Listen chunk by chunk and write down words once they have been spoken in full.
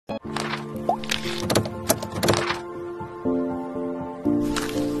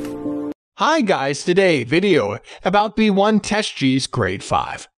Hi guys, today video about B1 Test G's Grade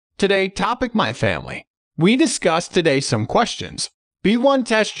 5. Today topic my family. We discussed today some questions. B1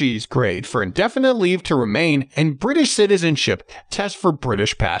 Test G's grade for indefinite leave to remain and British citizenship test for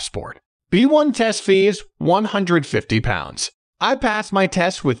British passport. B1 test fee is £150. I passed my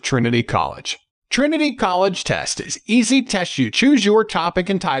test with Trinity College. Trinity College test is easy test. You choose your topic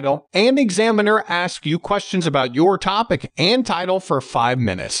and title, and examiner asks you questions about your topic and title for 5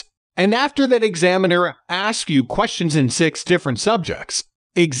 minutes. And after that, examiner asks you questions in 6 different subjects.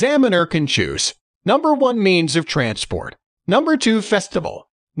 Examiner can choose number 1 means of transport, number 2 festival,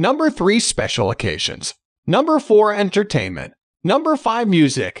 number 3 special occasions, number 4 entertainment, number 5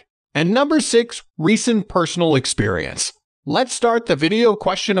 music, and number 6 recent personal experience. Let's start the video.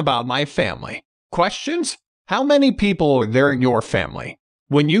 Question about my family. Questions: how many people are there in your family?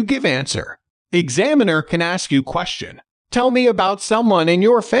 When you give answer, examiner can ask you question: tell me about someone in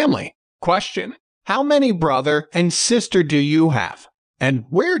your family. Question: how many brother and sister do you have? And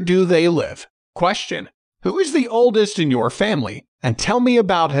where do they live? Question: who is the oldest in your family? And tell me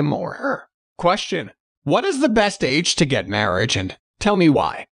about him or her. Question: what is the best age to get married and tell me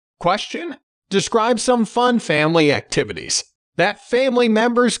why? Question: describe some fun family activities that family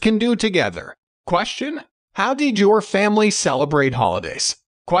members can do together. Question: how did your family celebrate holidays?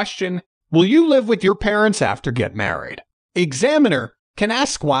 Question: will you live with your parents after get married? Examiner can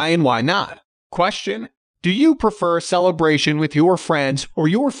ask why and why not. Question: do you prefer celebration with your friends or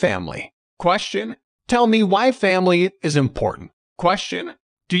your family? Question: tell me why family is important. Question: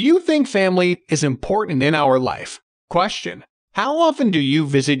 do you think family is important in our life? Question: how often do you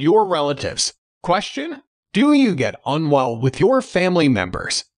visit your relatives? Question: do you get unwell with your family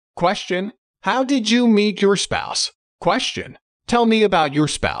members? Question: how did you meet your spouse? Question: tell me about your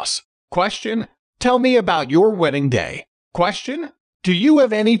spouse. Question: tell me about your wedding day. Question: do you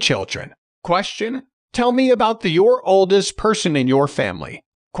have any children? Question: tell me about your oldest person in your family.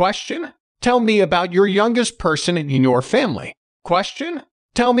 Question: tell me about your youngest person in your family. Question: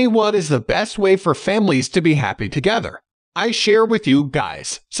 tell me what is the best way for families to be happy together. I share with you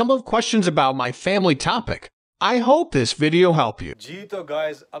guys some of questions about my family topic. I hope this video help you. जी तो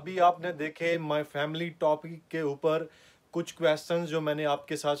guys, अभी आपने देखे my family topic के ऊपर कुछ questions जो मैंने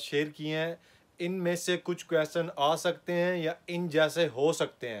आपके साथ शेयर किए हैं। इनमें से कुछ क्वेश्चन आ सकते हैं या इन जैसे हो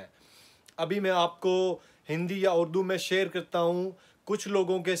सकते हैं। अभी मैं आपको हिंदी या उर्दू में शेयर करता हूँ। कुछ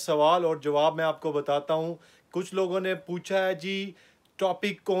लोगों के सवाल और जवाब मैं आपको बताता हूँ। कुछ लोगों ने पूछा है जी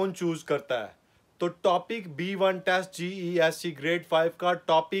टॉपिक कौन चूज़ करता है, तो topic B1 test GESC grade 5 का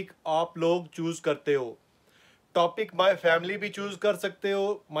टॉपिक आप लोग चूज़ करते हो। टॉपिक माय फैमिली भी चूज़ कर सकते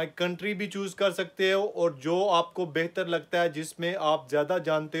हो, माय कंट्री भी चूज़ कर सकते हो, और जो आपको बेहतर लगता है, जिसमें आप ज़्यादा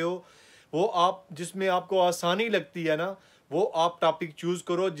जानते हो, वो आप जिसमें आपको आसानी लगती है ना, वो आप टॉपिक चूज़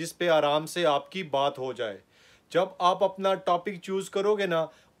करो जिस पे आराम से आपकी बात हो जाए। जब आप अपना टॉपिक चूज़ करोगे ना,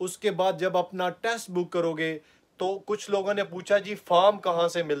 उसके बाद जब अपना टेस्ट बुक करोगे, तो कुछ लोगों ने पूछा जी फॉर्म कहाँ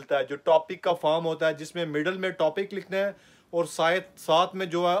से मिलता है। जो टॉपिक का फॉर्म होता है जिसमें मिडल में टॉपिक लिखना है और साथ में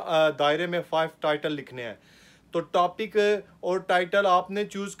जो है दायरे में 5 टाइटल लिखने हैं। तो टॉपिक और टाइटल आपने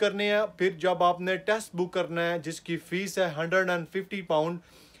चूज़ करने हैं। फिर जब आपने टेस्ट बुक करना है, जिसकी फ़ीस है £150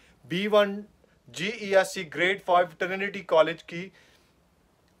 B1 GESC grade 5 Trinity college की,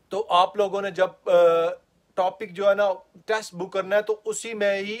 तो आप लोगों ने जब टॉपिक जो है ना टेस्ट बुक करना है, तो उसी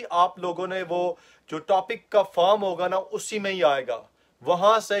में ही आप लोगों ने वो जो टॉपिक का फॉर्म होगा ना, उसी में ही आएगा।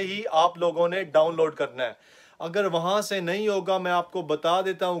 वहाँ से ही आप लोगों ने डाउनलोड करना है। अगर वहाँ से नहीं होगा, मैं आपको बता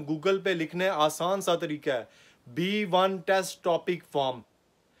देता हूँ, गूगल पे लिखने आसान सा तरीका है, B1 टेस्ट टॉपिक फॉर्म।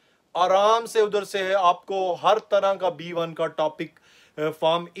 आराम से उधर से है, आपको हर तरह का B1 का टॉपिक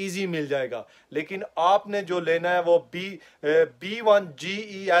फॉर्म इजी मिल जाएगा। लेकिन आपने जो लेना है वो B1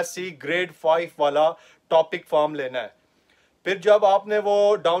 GESC ग्रेड 5 वाला टॉपिक फॉर्म लेना है। फिर जब आपने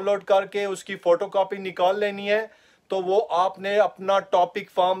वो डाउनलोड करके उसकी फोटोकॉपी निकाल लेनी है, तो वो आपने अपना टॉपिक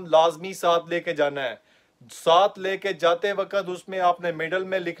फॉर्म लाजमी साथ लेके जाना है। साथ लेके जाते वक्त उसमें आपने मिडल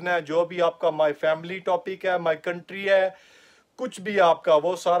में लिखना है जो भी आपका माय फैमिली टॉपिक है, माय कंट्री है, कुछ भी आपका,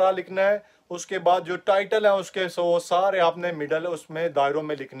 वो सारा लिखना है। उसके बाद जो टाइटल है उसके वो सारे आपने मिडल उसमें दायरों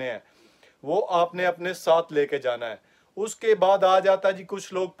में लिखने हैं। वो आपने अपने साथ लेके जाना है। उसके बाद आ जाता है जी,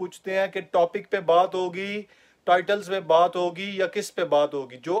 कुछ लोग पूछते हैं कि टॉपिक पे बात होगी, टाइटल्स पे बात होगी या किस पे बात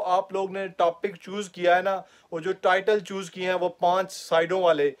होगी। जो आप लोग ने टॉपिक चूज़ किया है ना, वो जो टाइटल चूज़ किए हैं वो 5 साइडों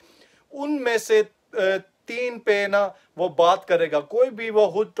वाले, उनमें से 3 पे ना वो बात करेगा। कोई भी वो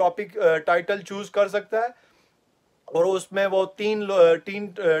खुद टॉपिक टाइटल चूज़ कर सकता है और उसमें वो तीन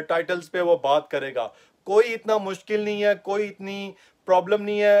टाइटल्स पे वो बात करेगा। कोई इतना मुश्किल नहीं है, कोई इतनी प्रॉब्लम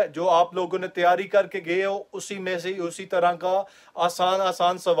नहीं है, जो आप लोगों ने तैयारी करके गए हो उसी में से उसी तरह का आसान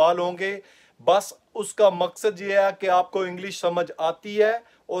आसान सवाल होंगे। बस उसका मकसद ये है कि आपको इंग्लिश समझ आती है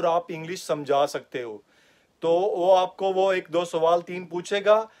और आप इंग्लिश समझा सकते हो। तो वो आपको वो 1-2 सवाल 3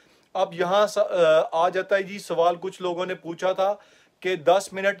 पूछेगा। अब यहाँ आ जाता है जी सवाल, कुछ लोगों ने पूछा था कि 10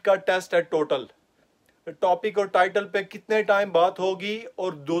 मिनट का टेस्ट है टोटल, टॉपिक और टाइटल पे कितने टाइम बात होगी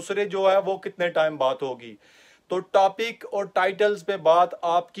और दूसरे जो है वो कितने टाइम बात होगी। तो टॉपिक और टाइटल्स पे बात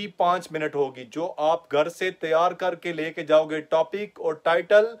आपकी 5 मिनट होगी। जो आप घर से तैयार करके लेके जाओगे टॉपिक और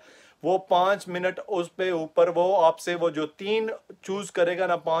टाइटल, वो 5 मिनट उस पे ऊपर वो आपसे वो जो 3 चूज करेगा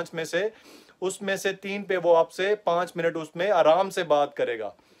ना 5 में से, उसमें से 3 पे वो आपसे 5 मिनट उसमें आराम से बात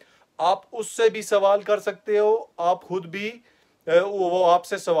करेगा। आप उससे भी सवाल कर सकते हो, आप खुद भी वो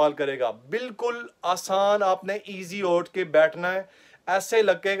आपसे सवाल करेगा। बिल्कुल आसान, आपने इजी उठ के बैठना है, ऐसे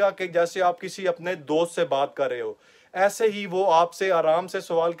लगेगा कि जैसे आप किसी अपने दोस्त से बात कर रहे हो। ऐसे ही वो आपसे आराम से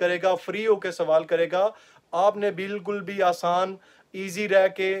सवाल करेगा, फ्री होके सवाल करेगा। आपने बिल्कुल भी आसान इजी रह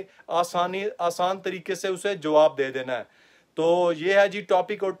के आसान तरीके से उसे जवाब दे देना है। तो ये है जी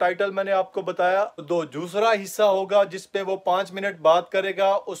टॉपिक और टाइटल मैंने आपको बताया। तो दूसरा हिस्सा होगा जिसपे वो 5 मिनट बात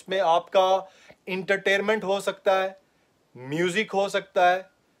करेगा, उसमें आपका इंटरटेनमेंट हो सकता है, म्यूजिक हो सकता है,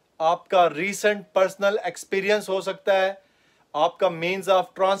 आपका रीसेंट पर्सनल एक्सपीरियंस हो सकता है, आपका मीन्स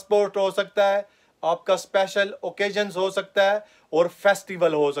ऑफ ट्रांसपोर्ट हो सकता है, आपका स्पेशल ओकेजन्स हो सकता है और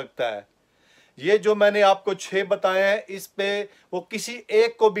फेस्टिवल हो सकता है। ये जो मैंने आपको 6 बताए हैं, इस पे वो किसी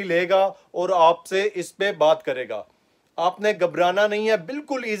एक को भी लेगा और आपसे इस पे बात करेगा। आपने घबराना नहीं है,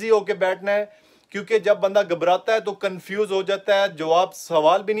 बिल्कुल इजी होके बैठना है, क्योंकि जब बंदा घबराता है तो कंफ्यूज हो जाता है, जवाब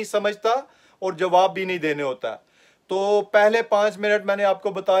सवाल भी नहीं समझता और जवाब भी नहीं देने होता। तो पहले 5 मिनट मैंने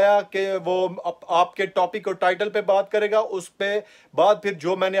आपको बताया कि वो आपके टॉपिक और टाइटल पे बात करेगा, उस पे बाद फिर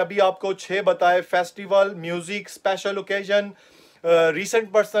जो मैंने अभी आपको 6 बताए, festival, music, special occasion,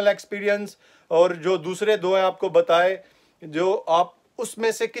 recent personal experience और जो दूसरे 2 हैं आपको बताए, जो आप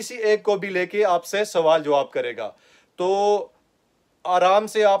उसमें से किसी एक को भी लेके आपसे सवाल जवाब करेगा। तो आराम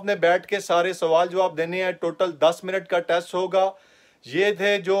से आपने बैठ के सारे सवाल जवाब देने हैं। टोटल 10 मिनट का टेस्ट होगा। ये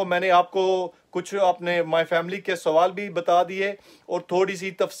थे जो मैंने आपको कुछ अपने माय फैमिली के सवाल भी बता दिए और थोड़ी सी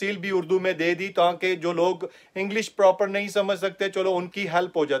तफसील भी उर्दू में दे दी, ताकि जो लोग इंग्लिश प्रॉपर नहीं समझ सकते, चलो उनकी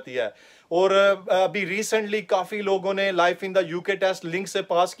हेल्प हो जाती है। और अभी रिसेंटली काफ़ी लोगों ने life in the UK test link से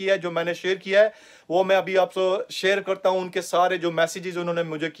पास किया है, जो मैंने शेयर किया है वो मैं अभी आपसे शेयर करता हूं। उनके सारे जो मैसेजेस उन्होंने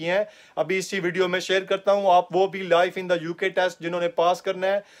मुझे किए हैं अभी इसी वीडियो में शेयर करता हूं। आप वो भी life in the UK test जिन्होंने पास करना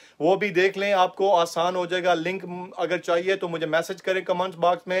है वो भी देख लें, आपको आसान हो जाएगा। लिंक अगर चाहिए तो मुझे मैसेज करें कमेंट्स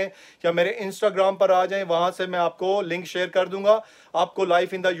बॉक्स में या मेरे इंस्टाग्राम पर आ जाएं, वहां से मैं आपको लिंक शेयर कर दूंगा। आपको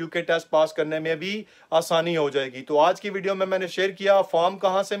life in the UK test pass करने में भी आसानी हो जाएगी। तो आज की वीडियो में मैंने शेयर किया फॉर्म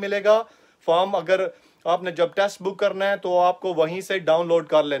कहाँ से मिलेगा। फॉर्म अगर आपने जब टेस्ट बुक करना है तो आपको वहीं से डाउनलोड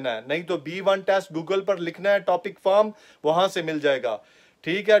कर लेना है, नहीं तो B1 टेस्ट गूगल पर लिखना है, टॉपिक फॉर्म वहां से मिल जाएगा।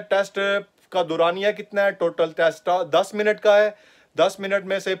 ठीक है, टेस्ट का दुरानिया कितना है? टोटल टेस्ट 10 मिनट का है। 10 मिनट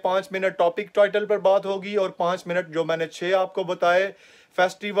में से 5 मिनट टॉपिक टाइटल पर बात होगी और 5 मिनट जो मैंने 6 आपको बताए,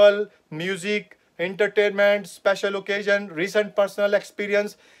 festival, music, entertainment, special occasion, recent personal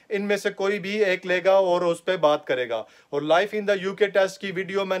experience, इनमें से कोई भी एक लेगा और उस पर बात करेगा। और life in the UK test की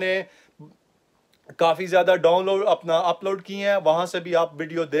वीडियो मैंने काफ़ी ज़्यादा डाउनलोड अपना अपलोड किए हैं, वहाँ से भी आप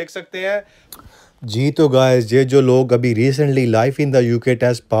वीडियो देख सकते हैं। जी तो गाइस, ये जो लोग अभी recently life in the UK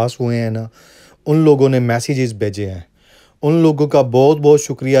test pass हुए हैं ना, उन लोगों ने मैसेजेस भेजे हैं। उन लोगों का बहुत बहुत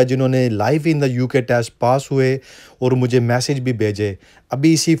शुक्रिया जिन्होंने life in the UK test pass हुए और मुझे मैसेज भी भेजे।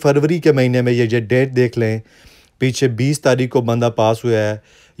 अभी इसी फरवरी के महीने में ये डेट देख लें, पीछे 20 तारीख को बंदा पास हुआ है,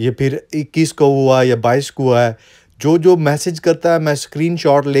 ये फिर 21 को हुआ या 22 को हुआ है। जो जो मैसेज करता है मैं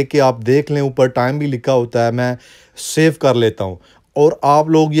स्क्रीनशॉट लेके, आप देख लें ऊपर टाइम भी लिखा होता है, मैं सेव कर लेता हूँ। और आप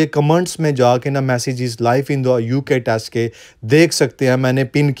लोग ये कमेंट्स में जाके ना messages life in the UK test के देख सकते हैं, मैंने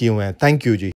पिन किए हुए हैं। Thank you ji.